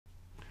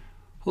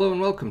Hello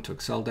and welcome to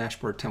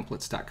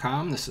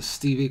Excel-Templates.com. This is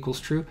Steve equals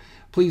true.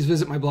 Please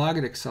visit my blog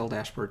at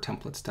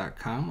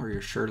Excel-Templates.com where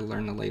you're sure to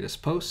learn the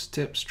latest posts,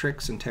 tips,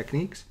 tricks, and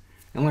techniques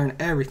and learn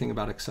everything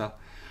about Excel.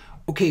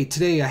 Okay,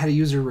 today I had a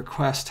user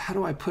request, how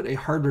do I put a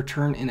hard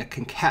return in a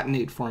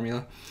concatenate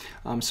formula?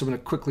 So I'm going to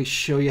quickly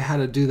show you how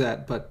to do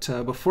that. But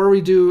before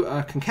we do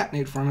a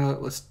concatenate formula,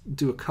 let's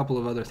do a couple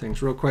of other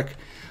things real quick.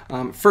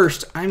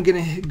 First, I'm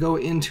going to go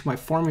into my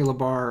formula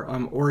bar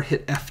or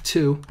hit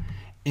F2.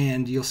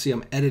 And you'll see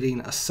I'm editing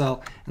a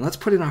cell, and let's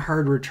put in a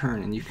hard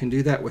return, and you can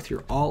do that with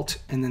your Alt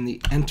and then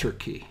the Enter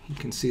key. You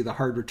can see the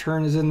hard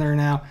return is in there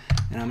now,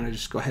 and I'm going to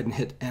just go ahead and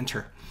hit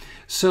Enter.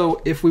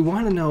 So if we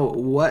want to know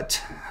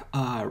what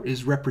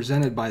is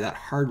represented by that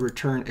hard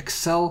return,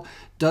 Excel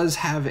does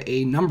have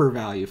a number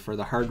value for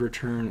the hard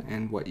return,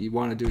 and what you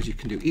want to do is you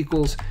can do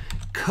equals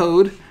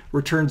code,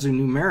 returns a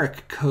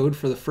numeric code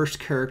for the first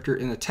character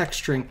in the text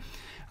string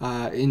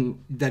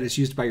that is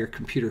used by your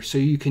computer. So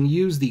you can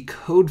use the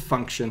code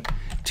function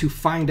to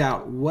find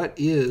out what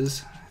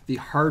is the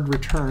hard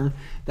return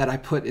that I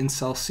put in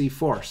cell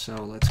C4. So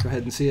let's go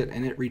ahead and see it,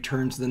 and it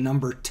returns the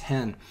number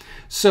 10.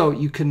 So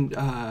you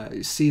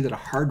can see that a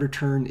hard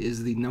return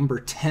is the number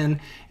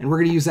 10, and we're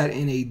going to use that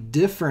in a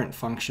different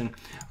function.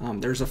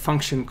 There's a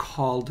function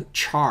called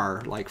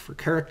char, like for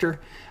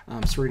character.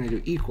 So we're going to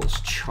do equals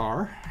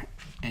char.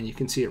 And you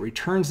can see it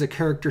returns the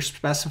character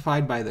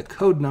specified by the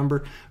code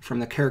number from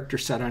the character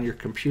set on your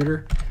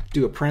computer.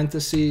 Do a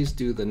parentheses,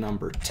 do the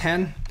number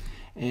 10,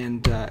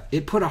 and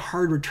it put a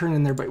hard return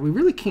in there, but we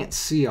really can't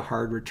see a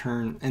hard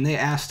return. And they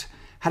asked,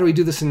 how do we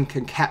do this in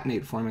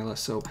concatenate formula?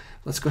 So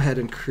let's go ahead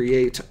and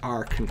create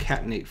our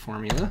concatenate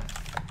formula.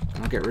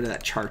 I'll get rid of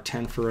that char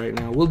 10 for right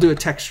now. We'll do a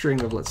text string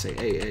of, let's say,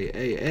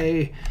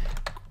 A,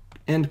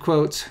 end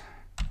quotes,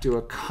 do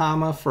a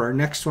comma for our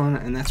next one,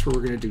 and that's where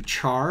we're going to do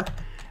char.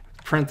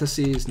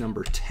 Parentheses,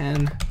 number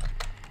 10,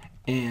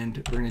 and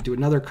we're going to do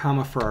another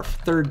comma for our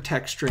third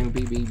text string,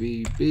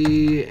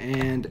 B,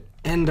 and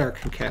end our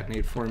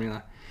concatenate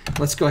formula.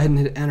 Let's go ahead and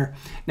hit enter.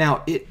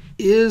 Now, it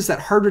is that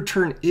hard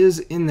return is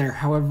in there.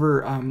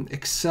 However,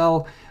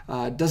 Excel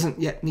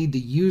doesn't yet need to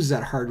use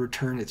that hard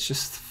return. It's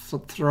just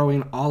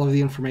throwing all of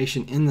the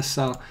information in the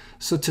cell.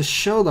 So to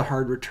show the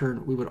hard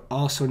return, we would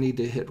also need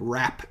to hit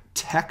wrap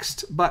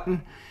text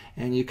button.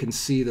 And you can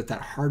see that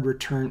that hard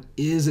return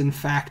is in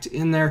fact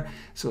in there.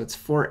 So it's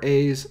 4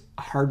 A's,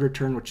 a hard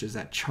return, which is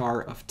that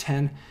char of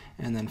 10,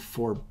 and then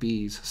 4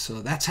 B's.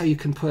 So that's how you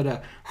can put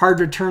a hard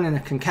return in a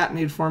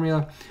concatenate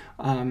formula.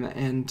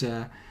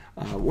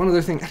 One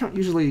other thing, I don't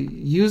usually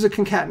use a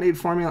concatenate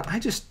formula. I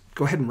just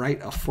go ahead and write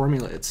a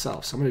formula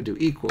itself. So I'm going to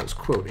do equals,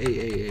 quote,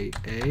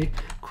 A,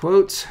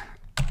 quotes,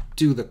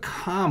 do the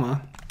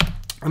comma.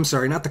 I'm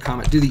sorry, not the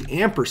comma, do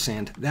the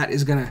ampersand. That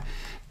is going to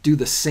do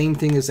the same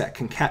thing as that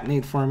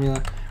concatenate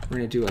formula. We're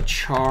going to do a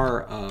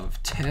char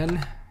of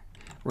 10.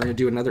 We're going to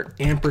do another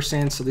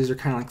ampersand. So these are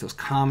kind of like those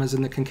commas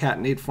in the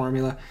concatenate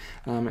formula.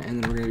 And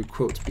then we're going to do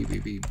quotes,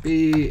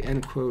 B,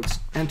 end quotes,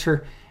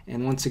 enter.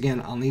 And once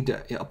again, I'll need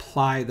to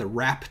apply the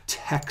wrap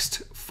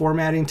text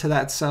formatting to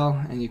that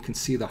cell, and you can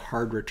see the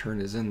hard return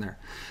is in there.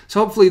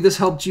 So hopefully this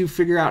helped you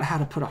figure out how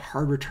to put a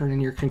hard return in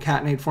your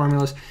concatenate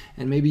formulas,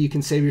 and maybe you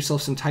can save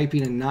yourself some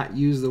typing and not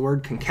use the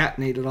word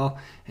concatenate at all,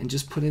 and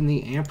just put in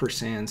the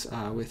ampersands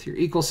with your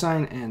equal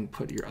sign and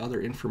put your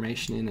other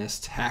information in as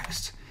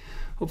text.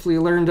 Hopefully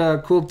you learned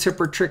a cool tip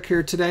or trick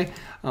here today.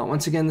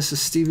 Once again, this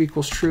is Steve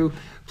equals true.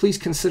 Please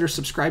consider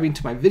subscribing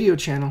to my video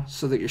channel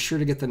so that you're sure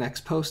to get the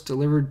next post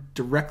delivered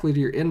directly to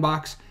your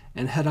inbox,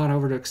 and head on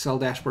over to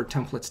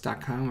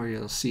Excel-Templates.com where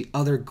you'll see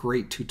other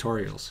great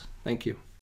tutorials. Thank you.